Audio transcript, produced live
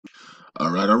All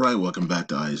right. Welcome back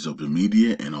to Eyes Open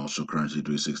Media and also Currency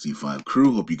 365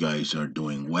 crew. Hope you guys are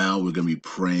doing well. We're going to be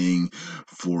praying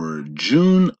for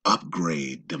June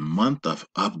upgrade, the month of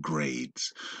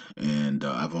upgrades. And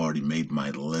I've already made my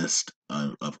list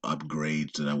of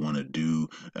upgrades that I want to do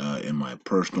in my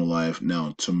personal life.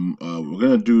 Now, we're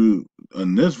going to do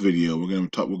in this video, we're going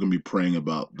to be praying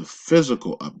about the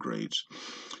physical upgrades.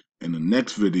 In the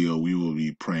next video, we will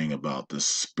be praying about the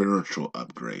spiritual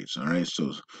upgrades. All right,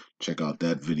 so check out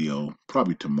that video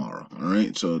probably tomorrow. All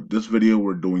right, so this video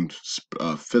we're doing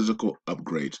physical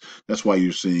upgrades. That's why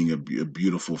you're seeing a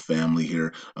beautiful family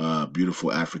here,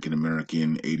 beautiful African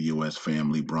American ADOS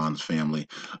family, bronze family.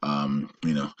 And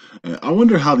I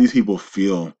wonder how these people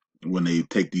feel when they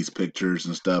take these pictures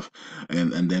and stuff,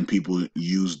 and then people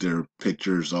use their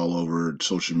pictures all over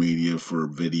social media for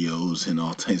videos and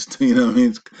all types. I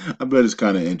mean, I bet it's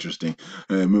kind of interesting.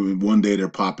 Maybe one day they're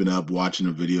popping up watching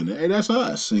a video and hey, that's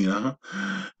us,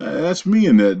 that's me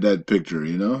in that picture,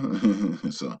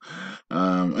 So,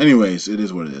 anyways, it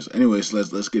is what it is. Anyways,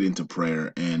 let's get into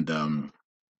prayer and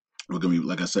we're going to be,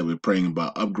 like I said, we're praying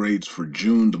about upgrades for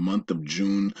June, the month of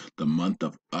June, the month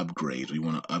of upgrades. We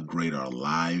want to upgrade our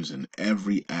lives in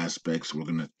every aspect. So we're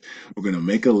gonna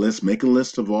make a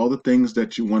list of all the things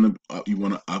that you want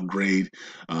to upgrade.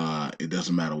 It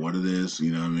doesn't matter what it is,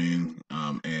 you know what I mean.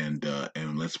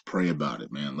 And let's pray about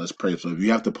it, man. Let's pray. So if you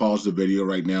have to pause the video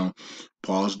right now,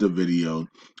 pause the video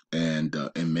and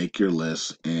make your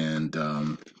list and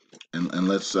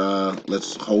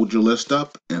let's hold your list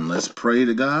up and let's pray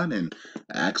to God and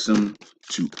ask him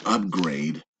to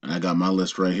upgrade. And I got my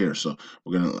list right here. So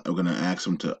we're gonna ask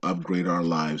him to upgrade our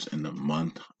lives in the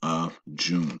month of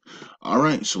June. All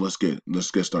right, so let's get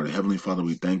started. Heavenly Father,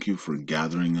 we thank you for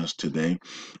gathering us today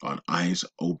on Eyes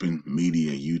Open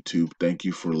Media YouTube. Thank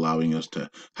you for allowing us to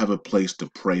have a place to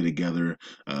pray together,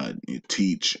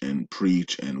 teach and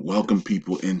preach and welcome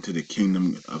people into the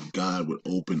kingdom of God with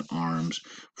open arms,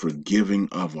 forgiving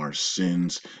of our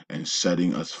sins and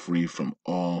setting us free from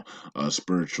all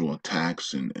spiritual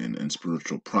attacks and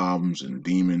spiritual problems and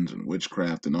demons and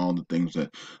witchcraft and all the things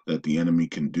that the enemy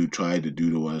can try to do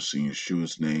to us. In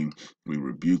Yeshua's name, we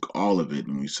rebuke all of it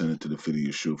and we send it to the feet of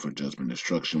Yeshua for judgment and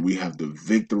destruction. We have the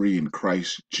victory in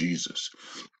Christ Jesus.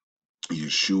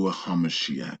 Yeshua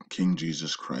HaMashiach, King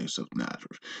Jesus Christ of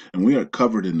Nazareth. And we are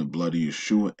covered in the blood of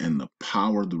Yeshua and the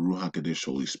power of the Ruach HaKodesh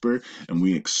Holy Spirit. And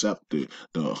we accept the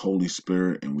Holy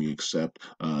Spirit and we accept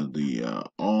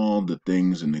all the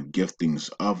things and the giftings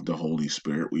of the Holy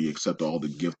Spirit. We accept all the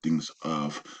giftings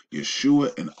of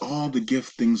Yeshua and all the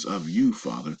giftings of you,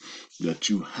 Father, that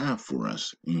you have for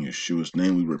us. In Yeshua's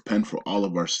name, we repent for all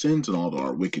of our sins and all of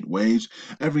our wicked ways,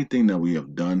 everything that we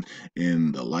have done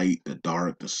in the light, the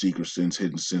dark, the secret sins,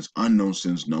 hidden sins, unknown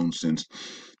sins, known sins,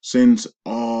 sins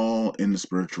all in the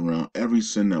spiritual realm. Every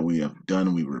sin that we have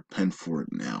done, we repent for it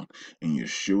now in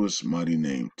Yeshua's mighty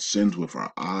name. Sins with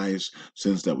our eyes,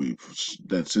 sins that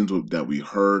we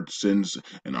heard, sins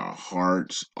in our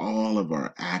hearts, all of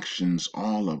our actions,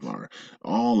 all of our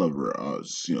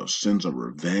sins of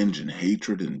revenge and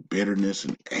hatred and bitterness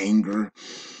and anger.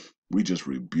 We just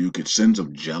rebuke it. Sins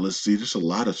of jealousy. There's a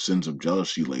lot of sins of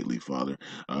jealousy lately, Father,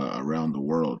 around the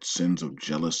world. Sins of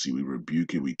jealousy. We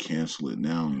rebuke it. We cancel it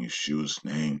now in Yeshua's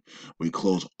name. We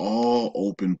close all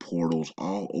open portals,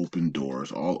 all open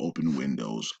doors, all open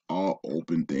windows, all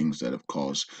open things that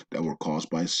were caused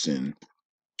by sin.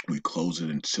 We close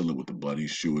it and seal it with the blood of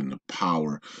Yeshua and the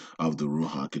power of the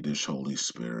Ruach HaKodesh Holy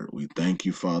Spirit. We thank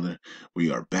you, Father.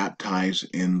 We are baptized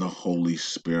in the Holy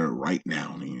Spirit right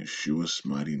now in Yeshua's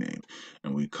mighty name.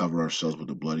 And we cover ourselves with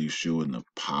the blood of Yeshua and the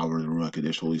power of the Ruach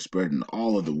HaKodesh Holy Spirit and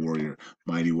all of the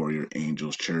mighty warrior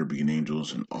angels, cherubim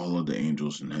angels, and all of the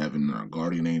angels in heaven and our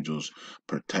guardian angels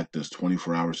protect us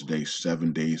 24 hours a day,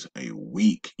 7 days a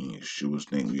week in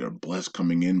Yeshua's name. We are blessed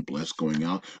coming in, blessed going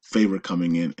out, favor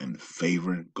coming in, and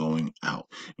favor going out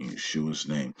in Yeshua's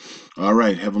name. All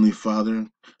right, Heavenly Father,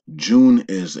 June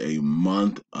is a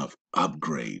month of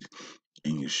upgrade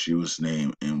in Yeshua's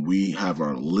name. And we have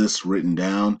our list written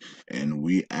down, and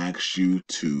we ask you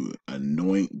to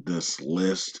anoint this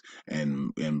list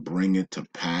and bring it to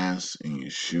pass in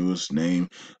Yeshua's name.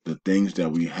 The things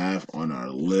that we have on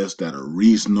our list that are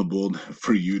reasonable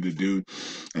for you to do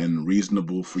and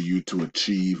reasonable for you to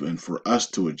achieve and for us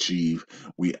to achieve,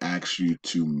 we ask you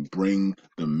to bring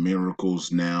the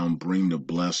miracles now, bring the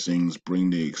blessings,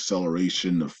 bring the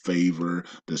acceleration, the favor,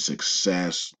 the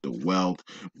success, the wealth,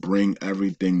 bring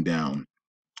everything down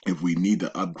If we need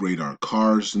to upgrade our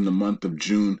cars in the month of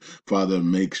June, Father,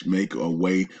 make a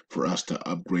way for us to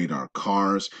upgrade our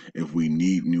cars. If we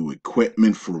need new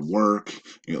equipment for work,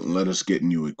 let us get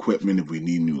new equipment. If we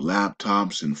need new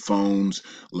laptops and phones,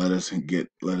 let us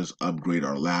upgrade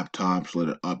our laptops. Let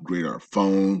us upgrade our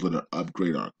phones. Let us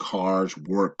upgrade our cars,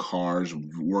 work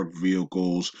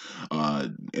vehicles,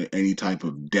 any type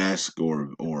of desk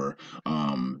or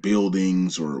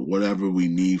buildings or whatever we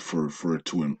need for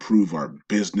to improve our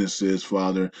businesses,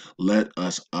 Father. Let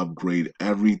us upgrade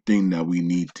everything that we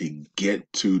need to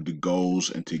get to the goals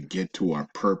and to get to our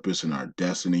purpose and our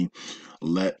destiny.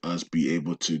 Let us be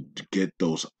able to get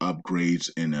those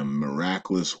upgrades in a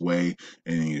miraculous way.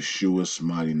 In Yeshua's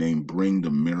mighty name, bring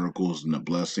the miracles and the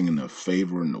blessing and the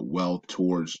favor and the wealth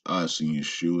towards us in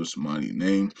Yeshua's mighty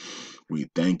name. We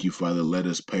thank you, Father. Let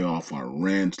us pay off our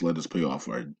rents. Let us pay off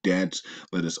our debts.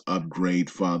 Let us upgrade,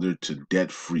 Father, to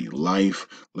debt-free life.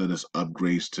 Let us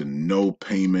upgrade to no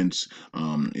payments,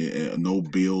 no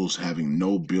bills, having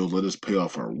no bills. Let us pay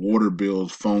off our water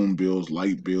bills, phone bills,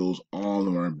 light bills, all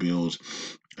of our bills,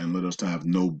 and let us have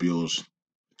no bills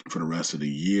for the rest of the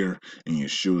year in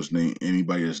Yeshua's name.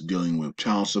 Anybody that's dealing with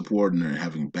child support and they're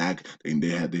having they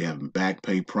having back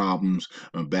pay problems,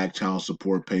 back child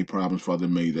support pay problems, Father,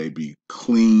 may they be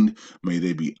cleaned, may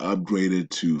they be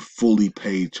upgraded to fully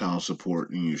paid child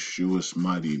support in Yeshua's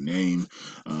mighty name.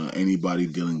 Anybody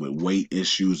dealing with weight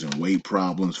issues and weight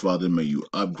problems, Father, may you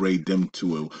upgrade them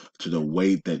to the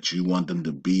weight that you want them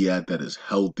to be at, that is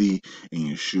healthy in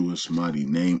Yeshua's mighty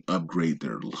name. Upgrade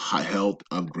their health,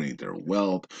 upgrade their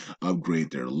wealth,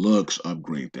 upgrade their looks,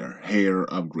 upgrade their hair,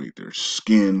 upgrade their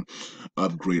skin,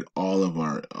 upgrade all of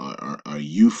our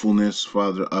youthfulness,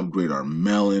 Father, upgrade our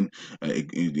melon,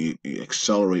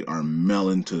 accelerate our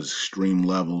melon to extreme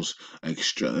levels,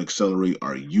 accelerate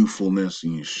our youthfulness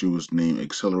in Yeshua's name,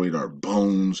 accelerate our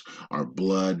bones, our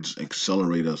bloods,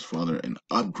 accelerate us, Father, and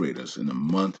upgrade us in the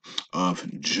month of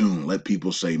June. Let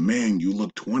people say, man, you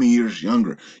look 20 years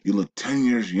younger. You look 10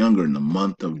 years younger in the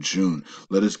month of June.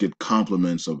 Let us get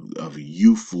compliments of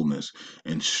youthfulness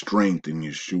and strength in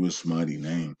Yeshua's mighty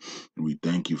name. We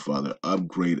thank you, Father.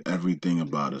 Upgrade everything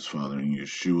about us, Father, in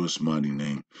Yeshua's mighty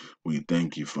name. We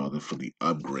thank you, Father, for the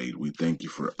upgrade. We thank you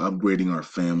for upgrading our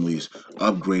families,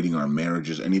 upgrading our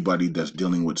marriages. Anybody that's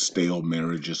dealing with stale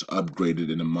marriages,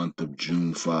 upgraded in the month of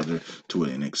June, Father, to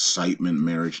an excitement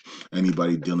marriage.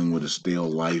 Anybody dealing with a stale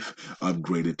life,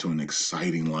 upgraded to an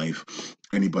exciting life.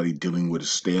 Anybody dealing with a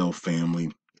stale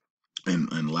family,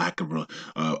 and lack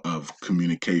of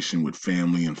communication with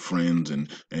family and friends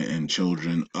and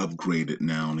children, upgraded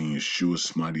now in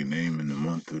Yeshua's mighty name in the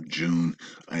month of June,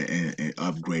 and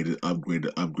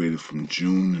upgraded from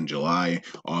June and July,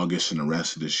 August, and the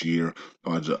rest of this year.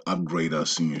 Father, upgrade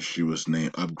us in Yeshua's name.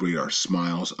 Upgrade our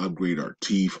smiles, upgrade our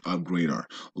teeth, upgrade our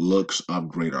looks,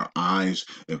 upgrade our eyes.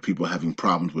 If people are having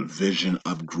problems with vision,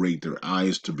 upgrade their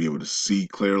eyes to be able to see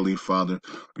clearly, Father.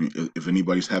 If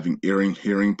anybody's having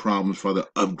hearing problems, Father,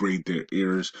 upgrade their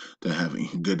ears to have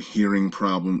a good hearing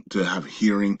problem, to have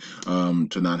hearing,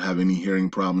 to not have any hearing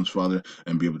problems, Father,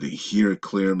 and be able to hear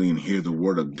clearly and hear the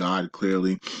word of God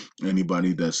clearly.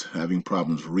 Anybody that's having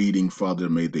problems reading, Father,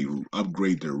 may they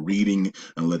upgrade their reading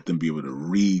and let them be able to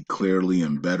read clearly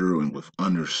and better and with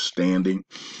understanding.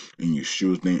 In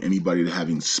Yeshua's name, anybody that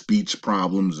having speech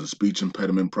problems and speech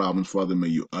impediment problems, Father, may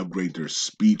you upgrade their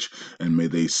speech and may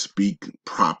they speak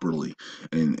properly.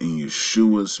 And in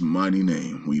Yeshua's mighty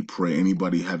name, we pray.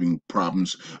 Anybody having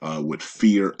problems with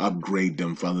fear, upgrade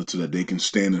them, Father, so that they can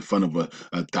stand in front of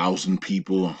a thousand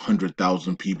people,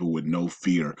 100,000 people with no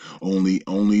fear. The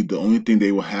only thing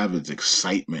they will have is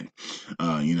excitement.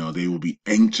 They will be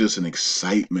anxious and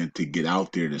excitement to get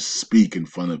out there to speak in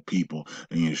front of people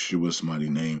in Yeshua's mighty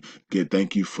name.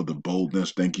 Thank you for the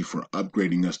boldness. Thank you for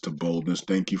upgrading us to boldness.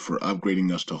 Thank you for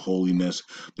upgrading us to holiness.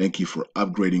 Thank you for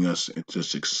upgrading us to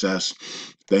success.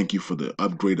 Thank you for the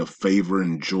upgrade of favor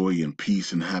and joy and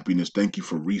peace and happiness. Thank you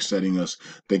for resetting us.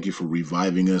 Thank you for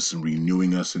reviving us and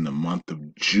renewing us in the month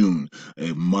of June,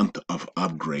 a month of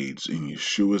upgrades in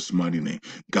Yeshua's mighty name.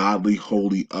 Godly,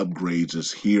 holy upgrades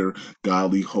is here.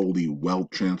 Godly, holy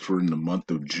wealth transfer in the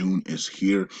month of June is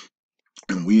here.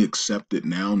 And we accept it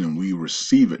now and we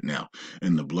receive it now.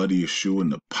 In the blood of Yeshua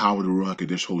and the power of the Ruach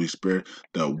HaKodesh, Holy Spirit,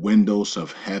 the windows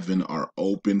of heaven are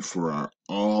open for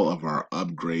all of our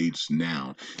upgrades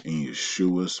now in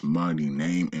Yeshua's mighty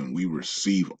name. And we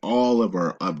receive all of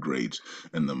our upgrades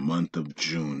in the month of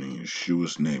June in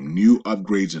Yeshua's name. New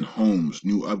upgrades in homes,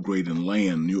 new upgrade in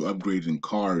land, new upgrade in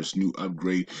cars, new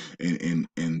upgrade in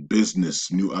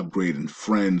business, new upgrade in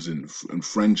friends and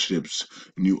friendships,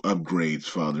 new upgrades,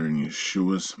 Father, in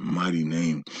Yeshua's mighty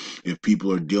name. If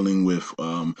people are dealing with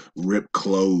ripped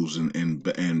clothes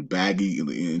and baggy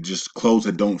and just clothes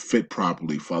that don't fit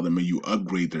properly, Father, may you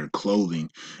upgrade their clothing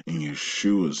in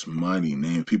Yeshua's mighty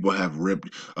name. People have ripped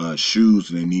shoes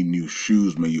and they need new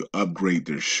shoes. May you upgrade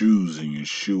their shoes in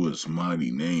Yeshua's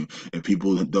mighty name. If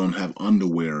people don't have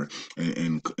underwear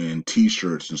and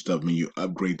t-shirts and stuff, may you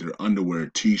upgrade their underwear,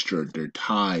 t-shirt, their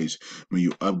ties. May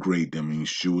you upgrade them in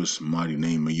Yeshua's mighty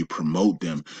name. May you promote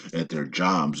them at their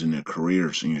jobs and their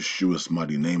careers in Yeshua's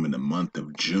mighty name in the month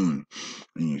of June.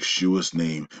 In Yeshua's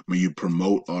name, may you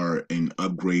promote our and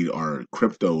upgrade our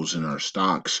cryptos and our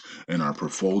stocks and our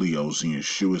portfolios in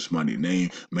Yeshua's mighty name.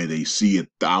 May they see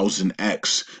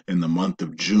 1,000x in the month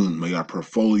of June. May our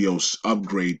portfolios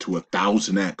upgrade to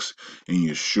 1,000x in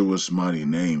Yeshua's mighty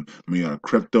name. May our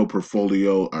crypto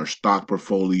portfolio, our stock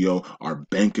portfolio, our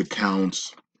bank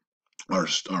accounts, our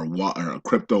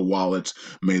crypto wallets,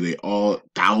 may they all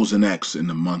 1,000x in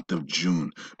the month of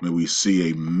June. May we see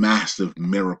a massive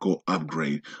miracle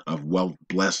upgrade of wealth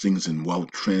blessings and wealth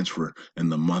transfer in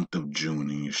the month of June.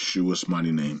 In Yeshua's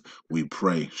mighty name, we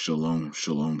pray. Shalom,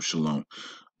 shalom, shalom.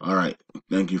 All right.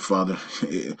 Thank you, Father.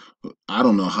 I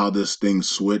don't know how this thing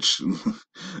switched.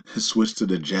 It switched to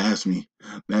the Jasmine.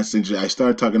 That's interesting. I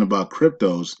started talking about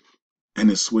cryptos and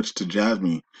it switched to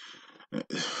Jasmine.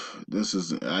 This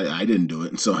is I didn't do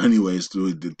it. So anyways,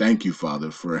 thank you, Father,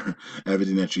 for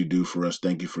everything that you do for us.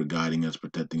 Thank you for guiding us,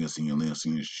 protecting us in your land,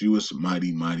 in Yeshua's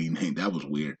mighty, mighty name. That was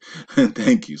weird.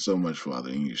 Thank you so much, Father.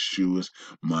 In Yeshua's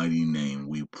mighty name,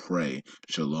 we pray.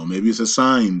 Shalom. Maybe it's a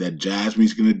sign that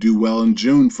Jasmine's going to do well in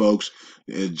June, folks.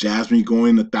 Is Jasmine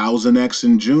going 1,000x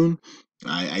in June?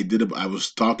 I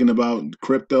was talking about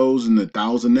cryptos and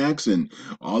 1,000x, and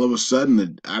all of a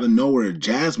sudden, out of nowhere, a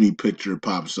Jasmine picture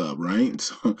pops up, right?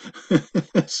 So,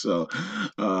 so,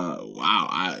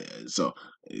 wow. So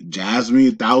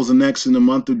Jasmine 1,000x in the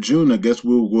month of June. I guess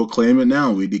we'll claim it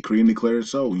now. We decree and declare it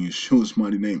so in Yeshua's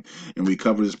mighty name, and we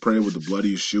cover this prayer with the blood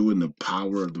of Yeshua and the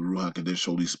power of the Ruach Hakodesh,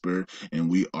 Holy Spirit, and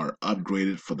we are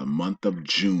upgraded for the month of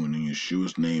June in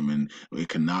Yeshua's name, and it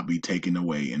cannot be taken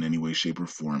away in any way, shape, or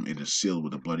form. It is sealed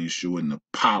with the blood of Yeshua and the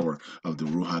power of the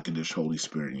Ruach Hakodesh, Holy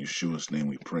Spirit. In Yeshua's name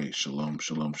we pray. Shalom,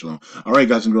 shalom, shalom. All right,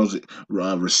 guys and girls,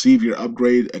 receive your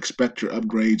upgrade, expect your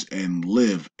upgrades, and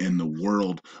live in the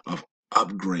world of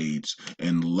upgrades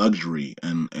and luxury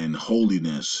and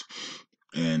holiness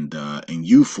and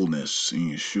youthfulness.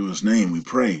 In Yeshua's name we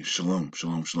pray. Shalom,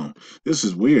 shalom, shalom. This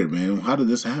is weird, man. How did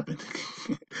this happen?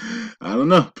 I don't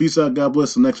know. Peace out. God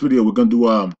bless. The next video we're gonna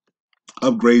do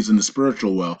upgrades in the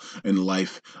spiritual well in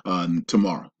life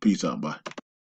tomorrow. Peace out. Bye.